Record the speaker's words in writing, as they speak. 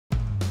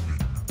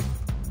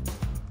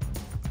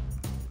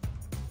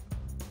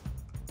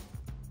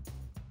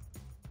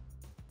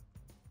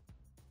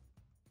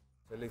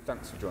So Lee,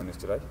 thanks for joining us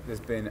today. There's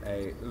been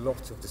a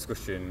lot of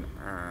discussion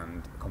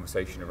and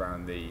conversation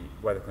around the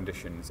weather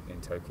conditions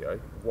in Tokyo.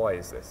 Why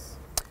is this?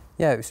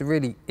 Yeah, it's a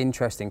really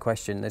interesting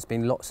question. There's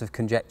been lots of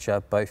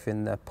conjecture both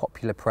in the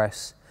popular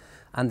press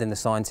and in the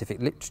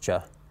scientific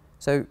literature.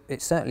 So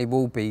it certainly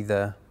will be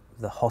the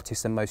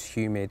hottest and most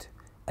humid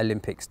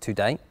Olympics to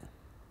date,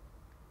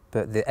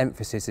 but the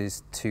emphasis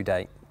is to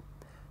date.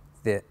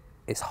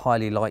 It's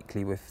highly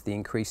likely with the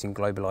increasing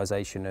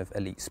globalisation of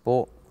elite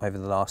sport. Over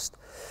the last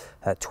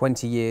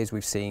 20 years,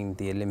 we've seen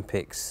the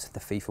Olympics, the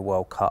FIFA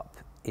World Cup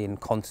in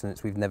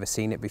continents we've never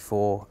seen it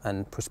before,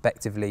 and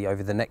prospectively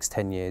over the next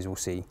 10 years, we'll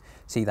see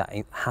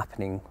that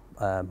happening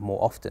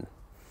more often.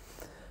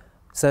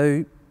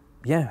 So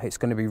yeah, it's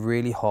going to be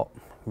really hot,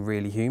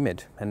 really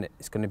humid, and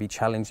it's going to be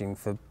challenging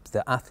for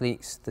the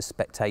athletes, the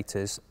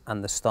spectators,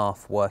 and the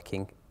staff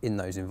working in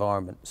those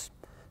environments.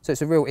 So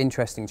it's a real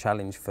interesting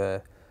challenge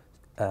for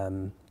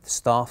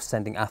staff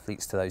sending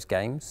athletes to those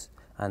games,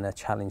 and a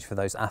challenge for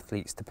those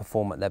athletes to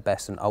perform at their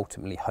best and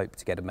ultimately hope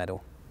to get a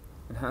medal.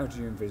 And how do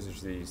you envisage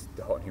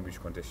the hot and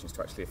humid conditions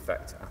to actually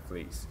affect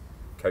athletes,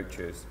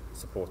 coaches,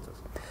 supporters?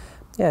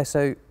 Yeah,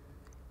 so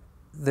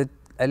the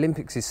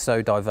Olympics is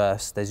so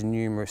diverse, there's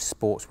numerous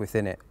sports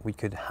within it. We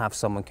could have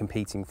someone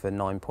competing for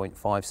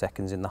 9.5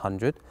 seconds in the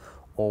 100,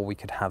 or we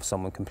could have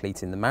someone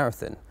completing the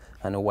marathon.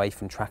 And away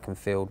from track and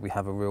field, we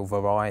have a real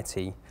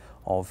variety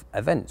of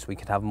events. We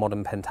could have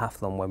modern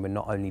pentathlon when we're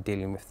not only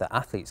dealing with the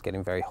athletes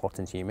getting very hot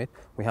and humid,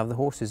 we have the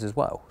horses as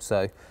well.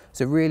 So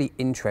it's a really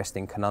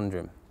interesting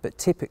conundrum. But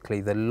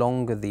typically, the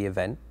longer the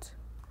event,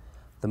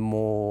 the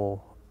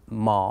more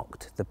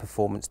marked the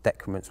performance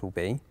decrements will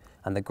be,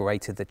 and the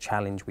greater the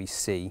challenge we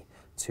see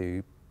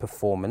to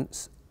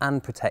performance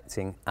and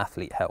protecting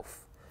athlete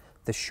health.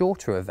 The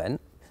shorter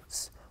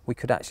events, we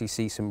could actually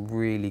see some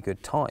really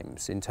good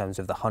times in terms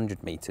of the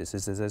 100 metres,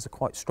 as there's a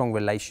quite strong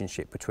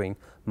relationship between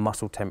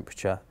muscle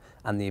temperature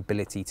and the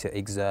ability to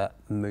exert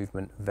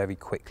movement very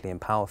quickly and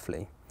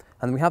powerfully.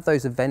 And we have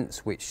those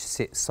events which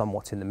sit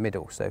somewhat in the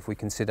middle. So if we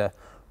consider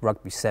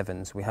rugby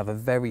sevens, we have a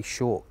very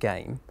short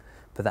game,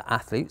 but the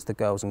athletes, the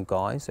girls and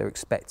guys, are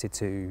expected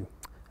to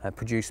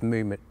produce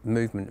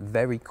movement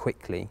very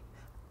quickly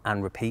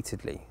and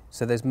repeatedly.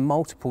 So there's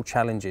multiple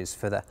challenges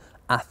for the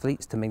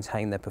athletes to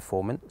maintain their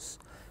performance,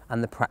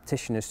 and the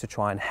practitioners to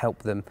try and help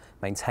them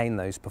maintain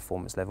those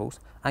performance levels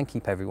and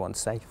keep everyone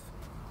safe.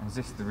 And is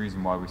this the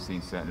reason why we've seen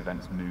certain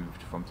events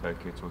moved from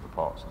Tokyo to other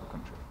parts of the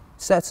country?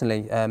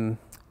 Certainly.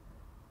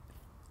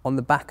 On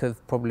the back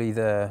of probably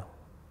the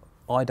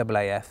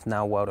IAAF,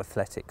 now World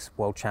Athletics,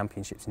 World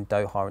Championships in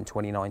Doha in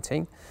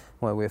 2019,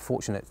 where we were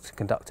fortunate to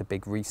conduct a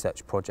big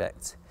research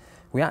project,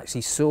 we actually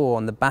saw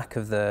on the back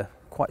of the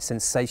quite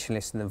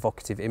sensationalist and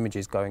evocative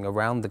images going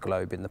around the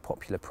globe in the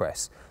popular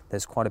press,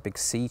 there's quite a big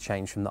sea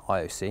change from the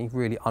IOC,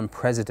 really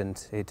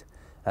unprecedented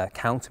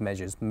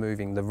countermeasures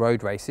moving the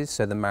road races,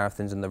 so the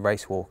marathons and the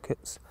race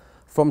walkers,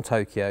 from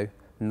Tokyo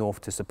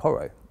north to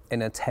Sapporo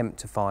in an attempt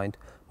to find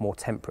more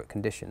temperate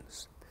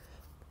conditions.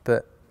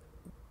 But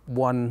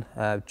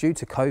due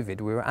to COVID,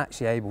 we were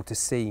actually able to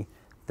see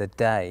the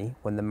day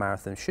when the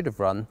marathon should have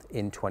run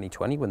in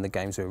 2020, when the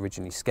games were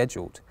originally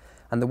scheduled.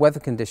 And the weather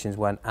conditions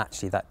weren't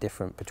actually that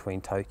different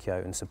between Tokyo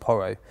and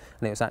Sapporo,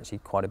 and it was actually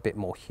quite a bit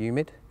more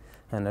humid.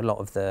 And a lot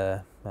of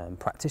the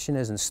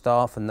practitioners and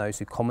staff and those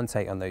who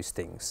commentate on those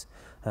things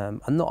are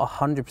not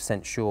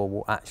 100% sure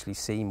we'll actually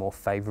see more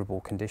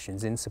favourable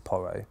conditions in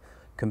Sapporo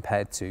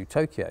compared to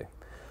Tokyo.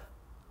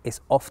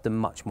 It's often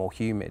much more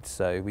humid,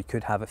 so we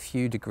could have a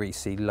few degrees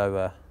C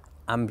lower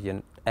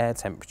ambient air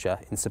temperature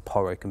in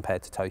Sapporo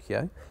compared to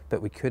Tokyo,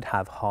 but we could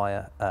have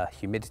higher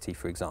humidity,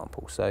 for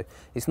example. So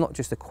it's not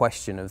just a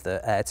question of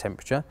the air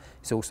temperature,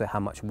 it's also how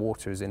much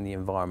water is in the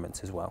environment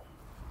as well.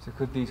 So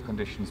could these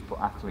conditions put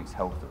athletes'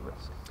 health at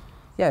risk?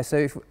 Yeah, so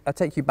if I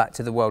take you back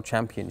to the World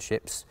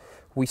Championships,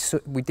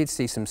 we did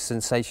see some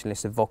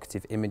sensationalist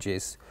evocative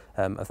images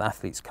of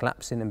athletes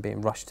collapsing and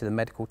being rushed to the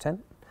medical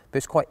tent. But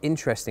it's quite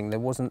interesting,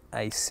 there wasn't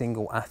a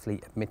single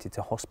athlete admitted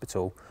to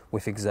hospital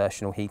with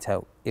exertional heat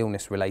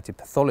illness related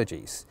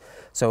pathologies.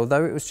 So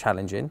although it was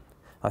challenging,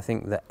 I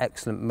think the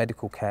excellent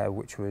medical care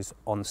which was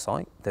on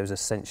site, there was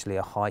essentially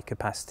a high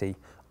capacity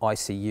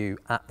ICU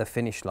at the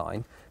finish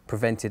line,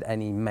 prevented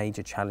any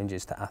major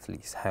challenges to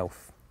athletes'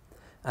 health.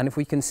 And if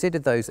we consider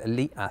those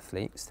elite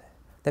athletes,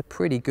 they're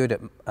pretty good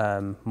at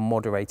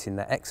moderating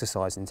their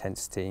exercise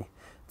intensity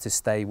to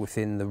stay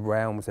within the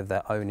realms of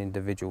their own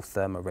individual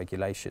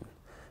thermoregulation.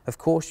 Of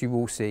course, you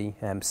will see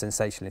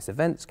sensationalist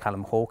events,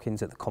 Callum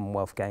Hawkins at the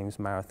Commonwealth Games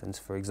marathons,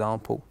 for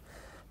example.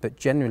 But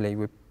generally,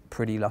 we're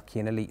pretty lucky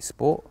in elite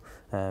sport.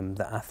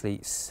 The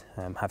athletes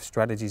have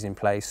strategies in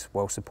place,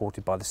 well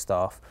supported by the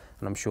staff,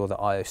 and I'm sure the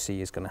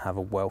IOC is going to have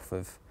a wealth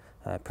of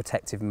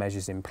protective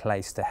measures in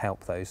place to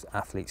help those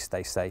athletes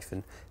stay safe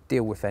and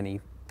deal with any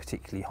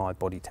particularly high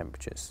body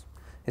temperatures.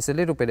 It's a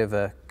little bit of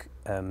a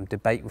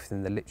debate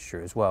within the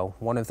literature as well.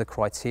 One of the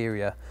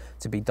criteria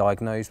to be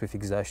diagnosed with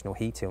exertional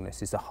heat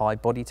illness is a high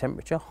body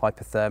temperature,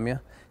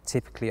 hypothermia,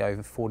 typically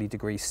over 40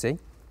 degrees C.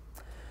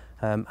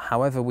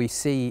 However, we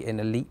see in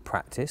elite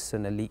practice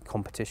and elite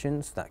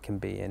competitions, that can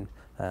be in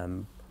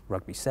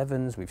rugby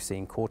sevens, we've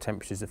seen core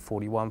temperatures of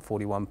 41,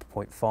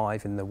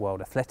 41.5 in the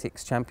World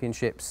Athletics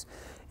Championships,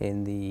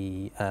 in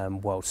the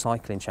World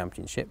Cycling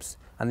Championships,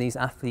 and these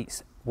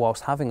athletes,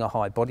 whilst having a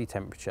high body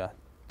temperature,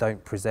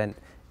 don't present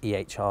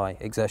EHI,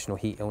 exertional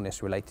heat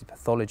illness related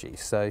pathology.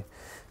 So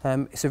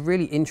it's a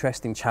really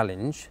interesting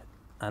challenge,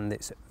 and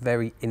it's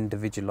very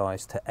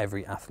individualised to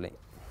every athlete.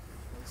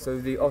 So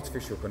the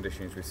artificial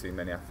conditions we've seen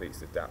many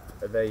athletes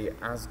adapt, are they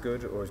as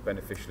good or as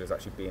beneficial as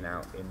actually being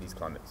out in these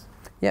climates?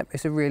 Yep,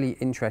 it's a really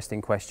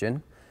interesting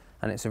question,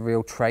 and it's a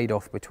real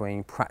trade-off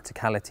between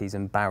practicalities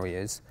and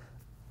barriers,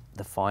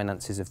 the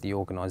finances of the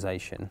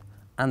organisation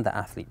and the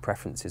athlete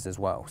preferences as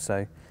well.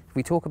 So if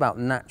we talk about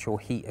natural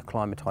heat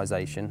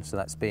acclimatisation, so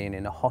that's being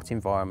in a hot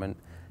environment,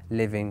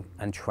 living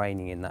and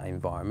training in that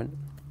environment,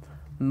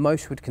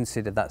 most would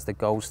consider that's the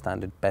gold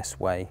standard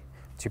best way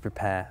to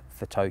prepare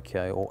for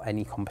Tokyo or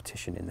any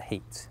competition in the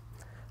heat.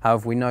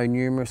 However, we know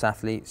numerous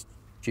athletes,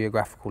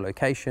 geographical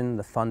location,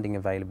 the funding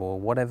available, or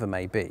whatever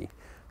may be,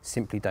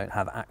 simply don't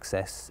have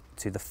access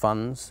to the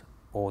funds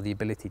or the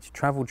ability to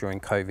travel during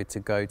COVID to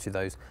go to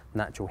those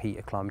natural heat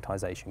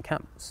acclimatisation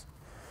camps.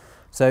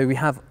 So we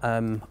have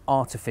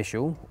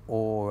artificial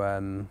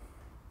or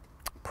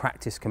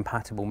practice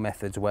compatible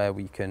methods where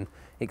we can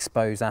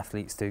expose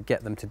athletes to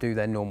get them to do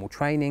their normal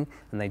training,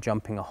 and they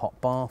jump in a hot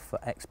bath for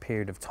X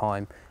period of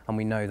time, and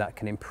we know that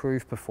can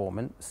improve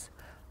performance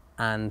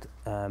and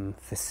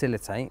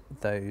facilitate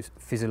those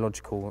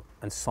physiological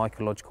and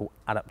psychological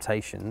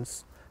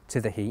adaptations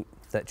to the heat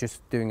that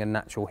just doing a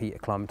natural heat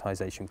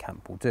acclimatisation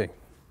camp will do.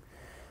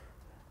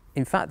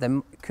 In fact,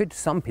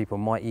 some people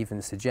might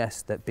even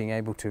suggest that being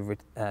able to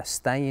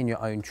stay in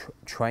your own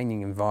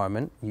training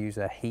environment, use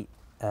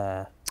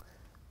a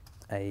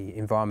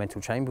environmental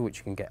chamber which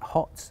you can get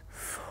hot,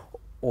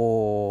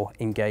 or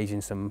engage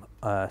in some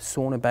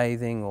sauna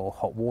bathing or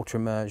hot water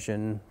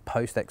immersion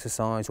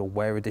post-exercise, or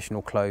wear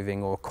additional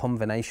clothing, or a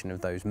combination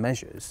of those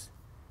measures,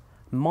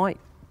 might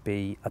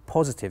be a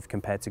positive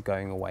compared to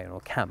going away on a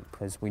camp.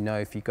 As we know,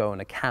 if you go on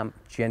a camp,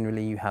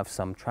 generally you have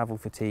some travel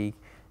fatigue,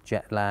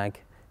 jet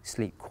lag,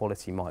 sleep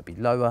quality might be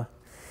lower,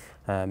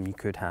 you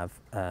could have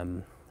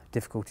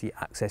difficulty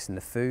accessing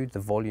the food, the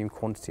volume,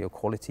 quantity or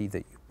quality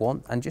that you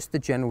want, and just the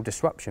general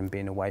disruption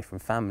being away from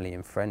family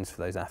and friends for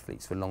those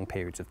athletes for long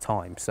periods of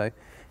time. So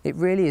it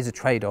really is a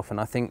trade-off, and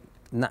I think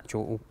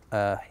natural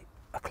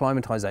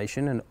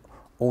acclimatisation and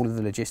all of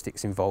the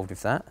logistics involved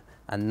with that,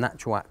 and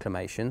natural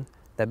acclimation,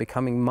 they're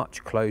becoming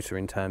much closer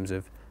in terms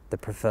of the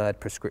preferred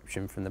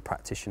prescription from the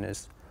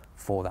practitioners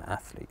for that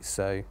athlete.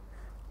 So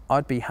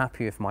I'd be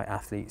happy if my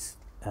athletes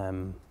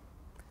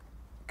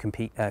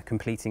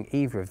completing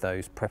either of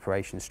those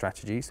preparation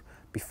strategies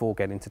before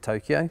getting to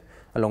Tokyo,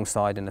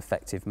 alongside an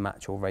effective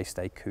match or race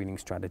day cooling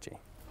strategy.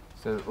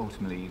 So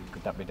ultimately,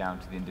 could that be down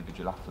to the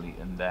individual athlete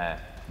and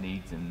their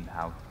needs and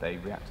how they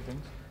react to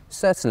things?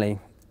 Certainly.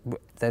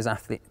 There's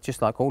athletes,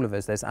 just like all of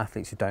us, there's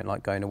athletes who don't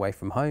like going away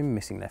from home,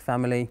 missing their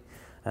family,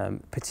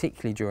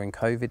 particularly during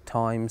COVID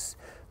times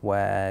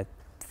where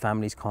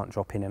families can't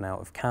drop in and out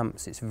of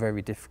camps. It's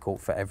very difficult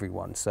for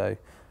everyone. So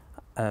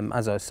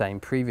as I was saying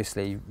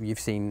previously, you've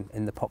seen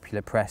in the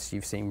popular press,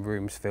 you've seen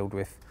rooms filled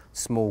with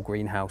small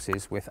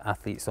greenhouses with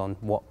athletes on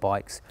watt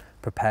bikes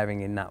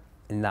preparing in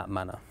that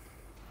manner.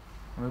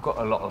 And we've got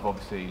a lot of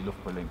obviously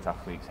Loughborough linked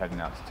athletes heading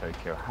out to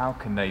Tokyo. How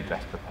can they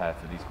best prepare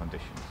for these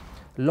conditions?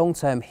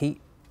 Long-term heat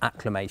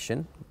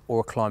acclimation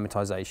or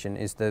acclimatisation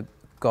is the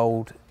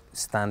gold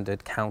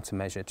standard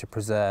countermeasure to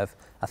preserve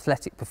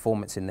athletic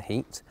performance in the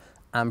heat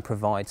and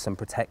provide some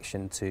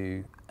protection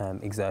to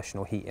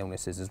exertional heat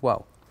illnesses as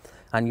well.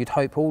 And you'd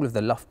hope all of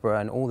the Loughborough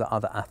and all the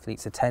other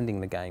athletes attending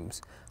the Games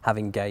have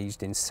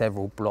engaged in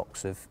several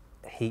blocks of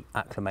heat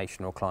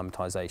acclimation or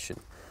acclimatisation.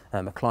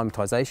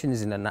 Acclimatisation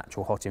is in a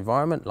natural hot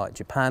environment like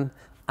Japan.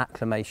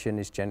 Acclimation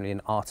is generally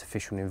an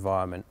artificial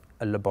environment,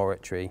 a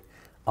laboratory,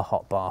 a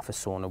hot bath, a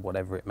sauna,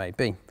 whatever it may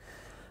be.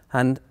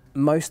 And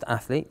most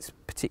athletes,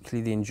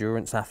 particularly the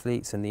endurance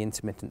athletes and the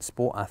intermittent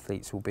sport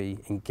athletes, will be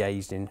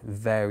engaged in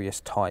various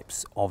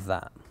types of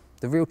that.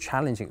 The real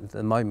challenge at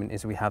the moment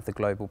is we have the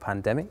global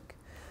pandemic.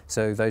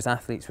 So those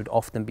athletes would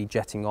often be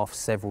jetting off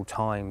several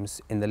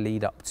times in the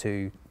lead up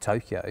to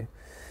Tokyo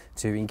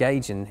to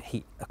engage in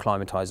heat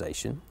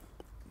acclimatisation,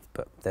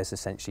 but there's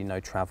essentially no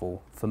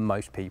travel for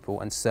most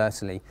people, and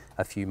certainly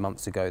a few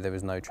months ago there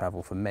was no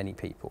travel for many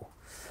people.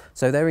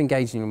 So they're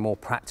engaging in more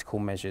practical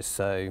measures.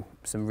 So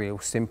some real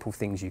simple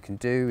things you can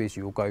do is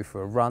you'll go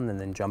for a run and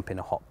then jump in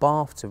a hot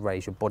bath to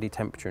raise your body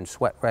temperature and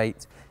sweat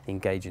rate,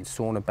 engage in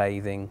sauna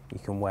bathing, you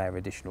can wear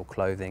additional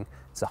clothing.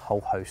 It's a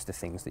whole host of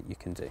things that you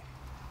can do.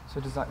 So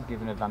does that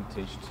give an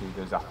advantage to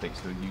those athletes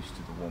who are used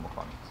to the warmer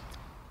climates?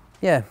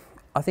 Yeah,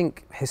 I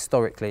think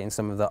historically in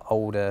some of the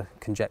older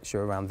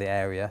conjecture around the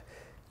area,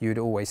 you would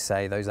always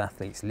say those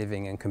athletes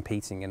living and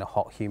competing in a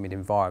hot, humid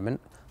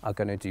environment are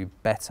going to do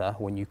better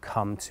when you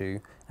come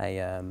to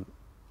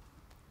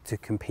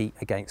compete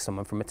against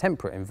someone from a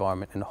temperate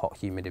environment in a hot,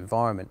 humid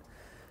environment.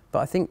 But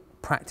I think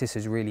practice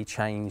has really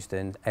changed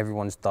and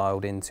everyone's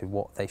dialed into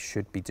what they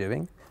should be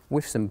doing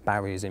with some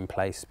barriers in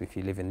place. If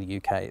you live in the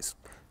UK,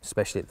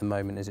 especially at the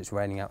moment as it's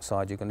raining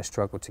outside, you're going to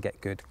struggle to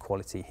get good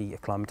quality heat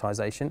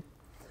acclimatisation.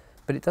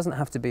 But it doesn't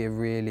have to be a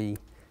really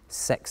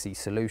sexy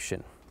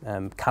solution.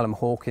 Callum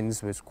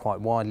Hawkins was quite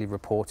widely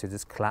reported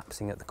as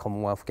collapsing at the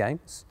Commonwealth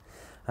Games.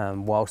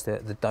 Whilst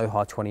at the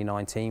Doha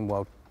 2019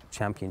 World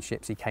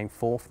Championships, he came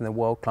fourth in the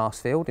world-class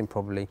field in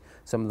probably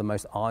some of the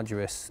most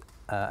arduous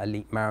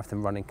elite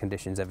marathon running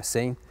conditions ever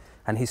seen.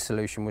 And his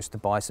solution was to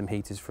buy some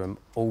heaters from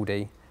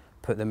Aldi,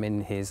 put them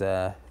in his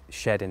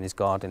shed in his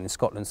garden in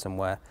Scotland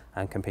somewhere,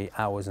 and compete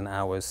hours and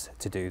hours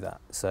to do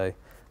that. So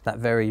that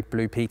very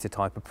Blue Peter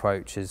type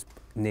approach has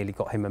nearly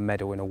got him a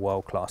medal in a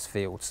world-class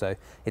field. So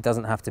it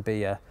doesn't have to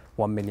be a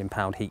 £1 million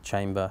heat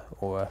chamber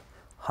or a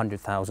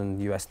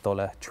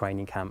 $100,000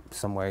 training camp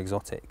somewhere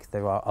exotic.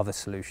 There are other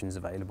solutions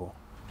available.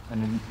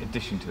 And in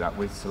addition to that,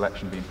 with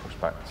selection being pushed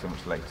back so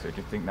much later, do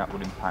you think that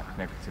would impact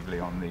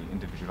negatively on the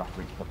individual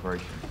athlete's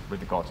preparation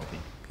with regard to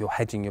heat? You're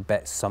hedging your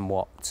bets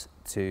somewhat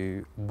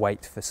to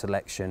wait for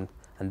selection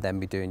and then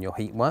be doing your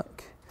heat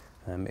work.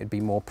 It'd be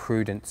more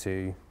prudent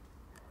to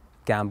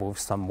gamble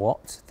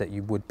somewhat that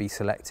you would be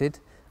selected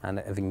and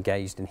have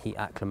engaged in heat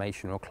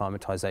acclimation or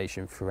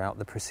acclimatisation throughout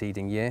the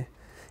preceding year.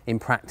 In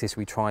practice,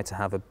 we try to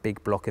have a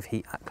big block of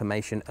heat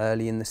acclimation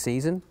early in the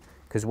season,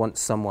 because once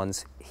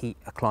someone's heat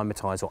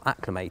acclimatised or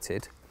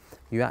acclimated,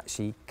 you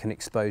actually can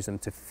expose them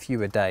to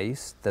fewer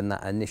days than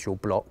that initial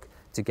block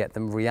to get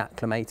them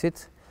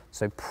reacclimated.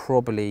 So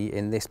probably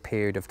in this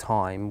period of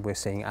time, we're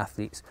seeing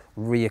athletes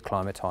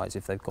reacclimatise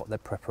if they've got their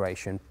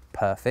preparation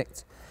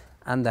perfect,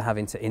 and they're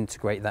having to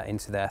integrate that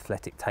into their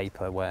athletic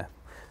taper, where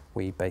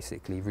we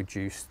basically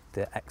reduce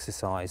the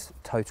exercise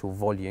total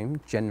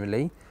volume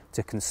generally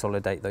to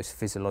consolidate those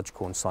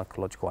physiological and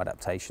psychological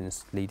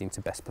adaptations leading to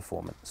best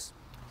performance.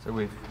 So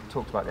we've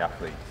talked about the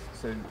athletes.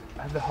 So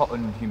have the hot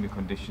and humid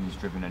conditions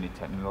driven any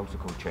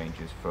technological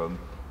changes from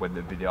whether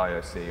it be the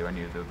IOC or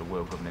any of the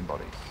world governing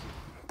bodies?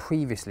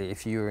 Previously,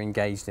 if you were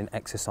engaged in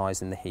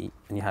exercise in the heat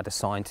and you had a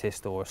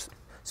scientist or a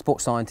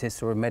sports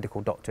scientist or a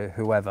medical doctor,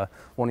 whoever,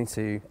 wanting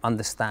to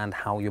understand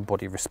how your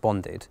body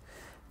responded,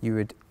 you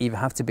would either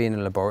have to be in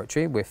a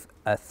laboratory with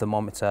a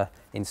thermometer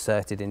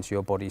inserted into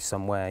your body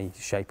some way,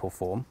 shape or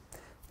form,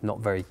 not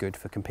very good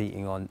for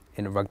competing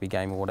in a rugby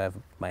game or whatever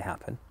may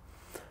happen.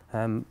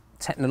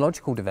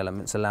 Technological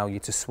developments allow you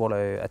to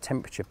swallow a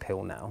temperature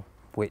pill now,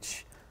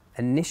 which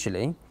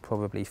initially,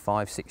 probably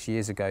 5-6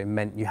 years ago,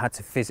 meant you had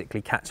to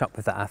physically catch up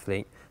with the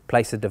athlete,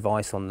 place a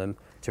device on them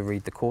to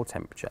read the core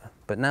temperature.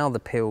 But now the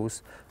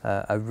pills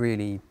are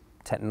really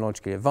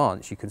technologically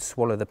advanced. You can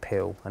swallow the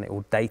pill and it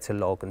will data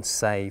log and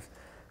save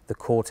the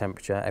core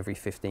temperature every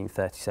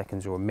 15-30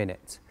 seconds or a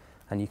minute.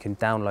 And you can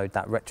download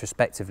that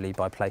retrospectively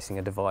by placing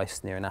a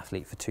device near an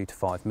athlete for 2 to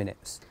 5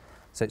 minutes.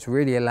 So it's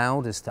really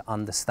allowed us to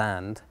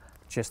understand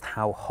just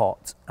how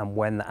hot and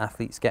when the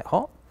athletes get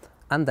hot,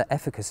 and the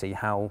efficacy,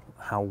 how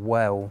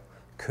well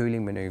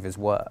cooling manoeuvres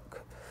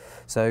work.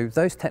 So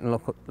those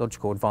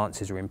technological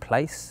advances are in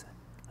place.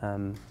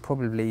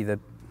 Probably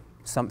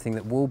something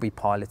that will be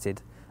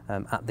piloted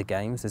at the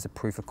Games. There's a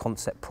proof of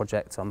concept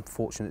project I'm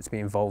fortunate to be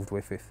involved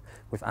with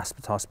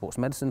Aspetar Sports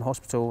Medicine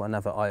Hospital,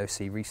 another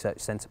IOC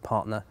research centre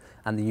partner,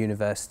 and the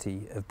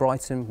University of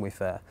Brighton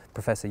with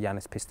Professor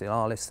Yannis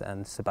Pistilalis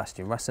and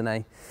Sebastian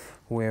Rassanet.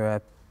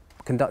 We're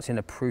conducting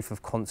a proof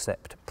of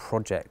concept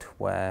project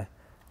where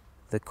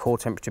the core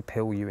temperature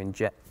pill you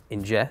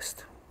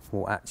ingest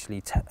will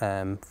actually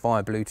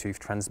via Bluetooth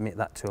transmit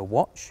that to a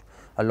watch,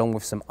 along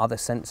with some other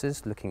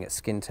sensors looking at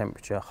skin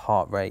temperature,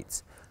 heart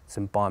rate,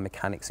 some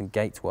biomechanics and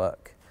gait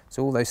work.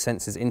 So all those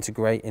sensors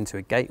integrate into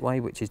a gateway,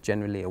 which is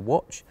generally a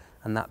watch,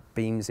 and that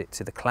beams it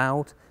to the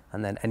cloud,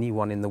 and then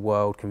anyone in the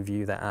world can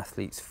view their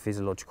athlete's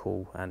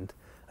physiological and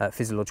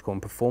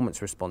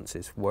performance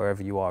responses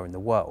wherever you are in the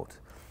world.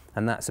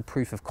 And that's a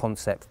proof of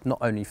concept not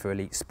only for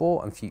elite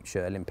sport and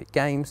future Olympic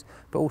Games,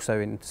 but also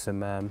in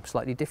some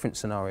slightly different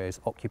scenarios,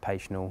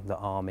 occupational, the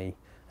army,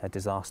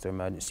 disaster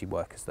emergency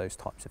workers, those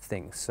types of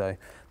things. So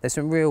there's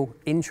some real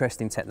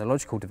interesting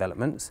technological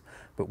developments,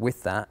 but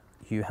with that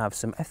you have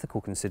some ethical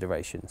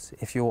considerations.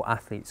 If your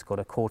athlete's got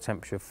a core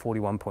temperature of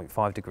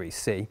 41.5 degrees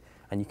C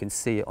and you can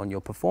see it on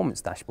your performance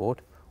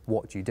dashboard,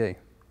 what do you do?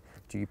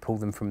 Do you pull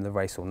them from the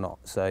race or not?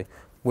 So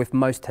with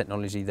most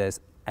technology there's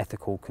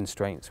ethical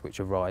constraints which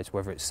arise,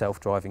 whether it's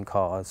self-driving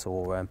cars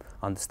or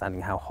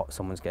understanding how hot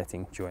someone's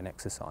getting during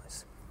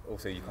exercise.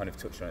 Also, you kind of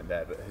touched on it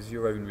there, but has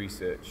your own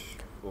research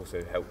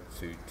also helped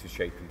to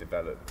shape and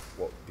develop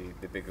what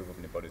the bigger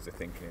governing bodies are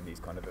thinking in these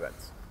kind of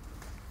events?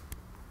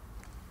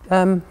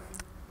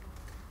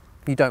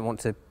 You don't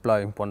want to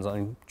blow one's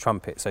own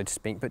trumpet, so to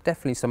speak, but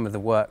definitely some of the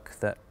work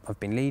that I've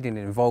been leading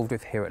and involved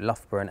with here at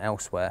Loughborough and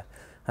elsewhere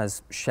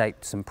has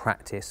shaped some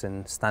practice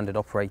and standard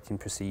operating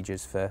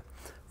procedures for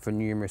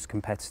numerous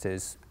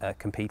competitors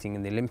competing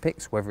in the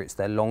Olympics, whether it's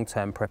their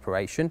long-term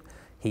preparation,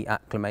 heat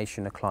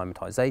acclimation,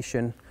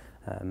 acclimatisation,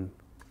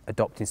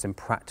 adopting some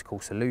practical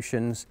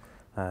solutions.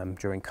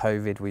 During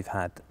COVID, we've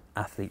had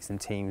athletes and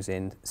teams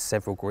in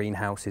several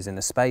greenhouses in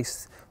a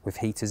space with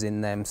heaters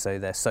in them, so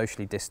they're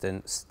socially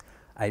distanced,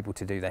 able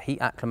to do their heat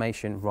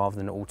acclimation rather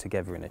than all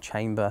together in a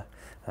chamber,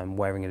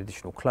 wearing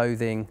additional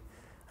clothing.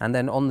 And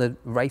then on the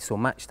race or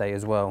match day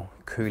as well,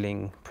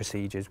 cooling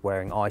procedures,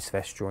 wearing ice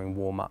vests during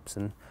warm-ups,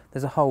 and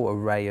there's a whole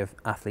array of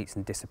athletes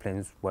and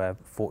disciplines we're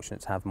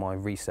fortunate to have my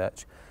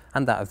research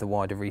and that of the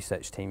wider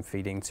research team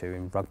feeding to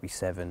in rugby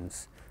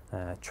sevens,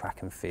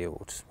 track and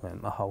field,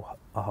 a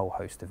whole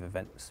host of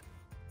events.